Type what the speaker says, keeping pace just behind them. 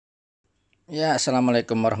Ya,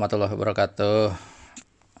 assalamualaikum warahmatullahi wabarakatuh.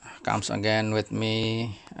 Comes again with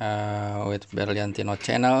me with Berliantino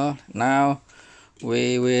channel. Now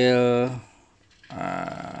we will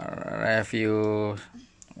review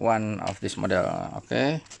one of this model.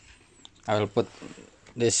 Okay, I will put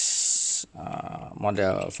this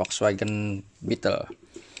model Volkswagen Beetle.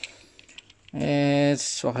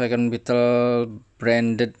 It's Volkswagen Beetle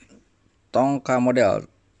branded Tonka model.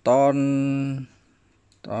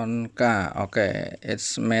 Tonka, okay,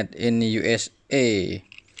 it's made in USA.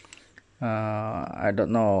 I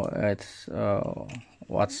don't know it's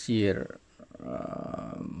what's year.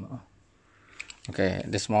 Okay,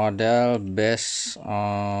 this model based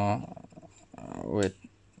with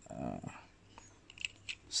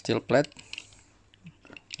steel plate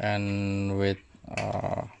and with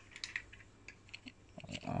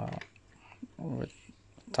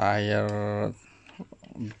tire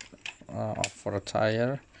over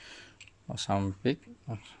tire or some big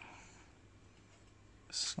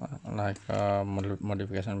like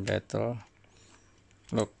modification battle.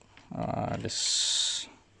 Look,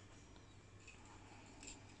 this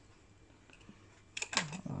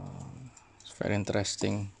is very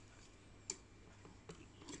interesting.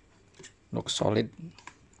 Looks solid,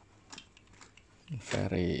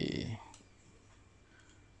 very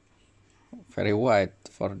wide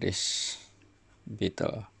for this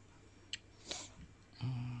Beetle.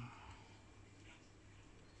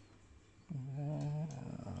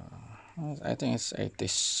 I think it's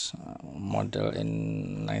 80s model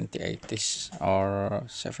in 1980s or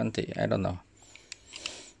 70, I don't know.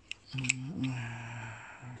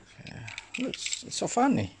 Okay. It's so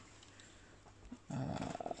funny.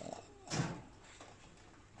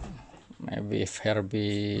 Maybe if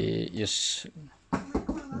Herbie use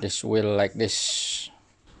this wheel like this,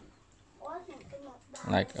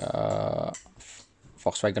 like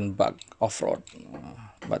Volkswagen Bug off-road,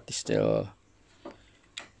 but still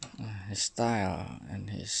his style and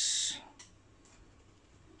his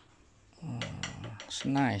it's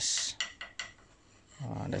nice.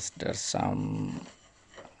 There's some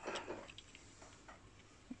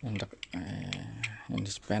in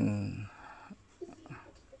this pen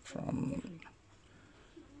from.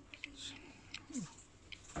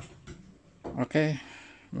 Okay,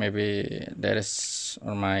 maybe that is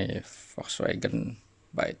my Volkswagen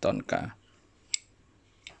by Tonka.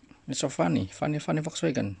 It's so funny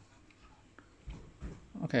Volkswagen.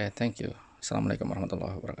 Okay, thank you. Assalamualaikum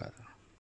warahmatullahi wabarakatuh.